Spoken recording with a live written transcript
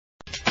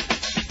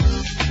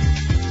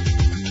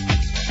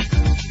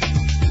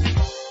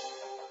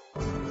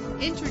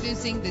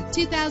Introducing the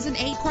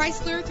 2008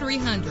 Chrysler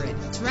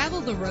 300.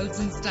 Travel the roads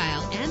in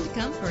style and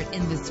comfort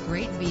in this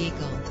great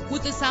vehicle.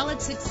 With a solid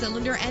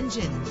 6-cylinder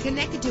engine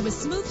connected to a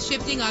smooth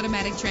shifting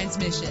automatic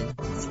transmission.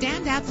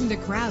 Stand out from the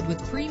crowd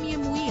with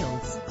premium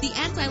wheels. The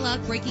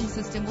anti-lock braking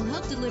system will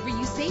help deliver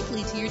you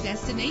safely to your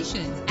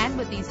destination. And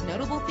with these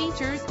notable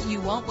features,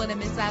 you won't want to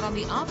miss out on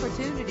the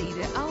opportunity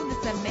to own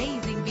this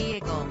amazing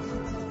vehicle.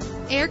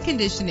 Air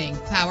conditioning,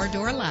 power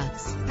door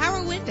locks,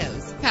 power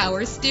windows,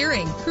 power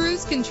steering,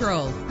 cruise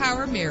control,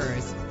 power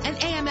mirrors, an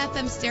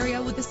AM/FM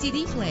stereo with a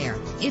CD player.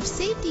 If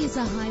safety is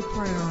a high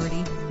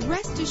priority,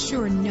 rest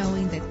assured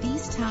knowing that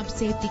these top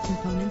safety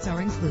components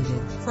are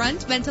included.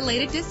 Front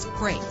ventilated disc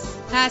brakes,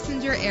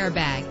 passenger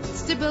airbag,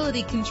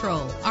 stability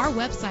control. Our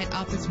website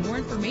offers more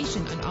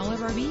information on all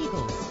of our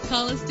vehicles.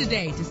 Call us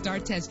today to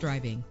start test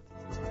driving.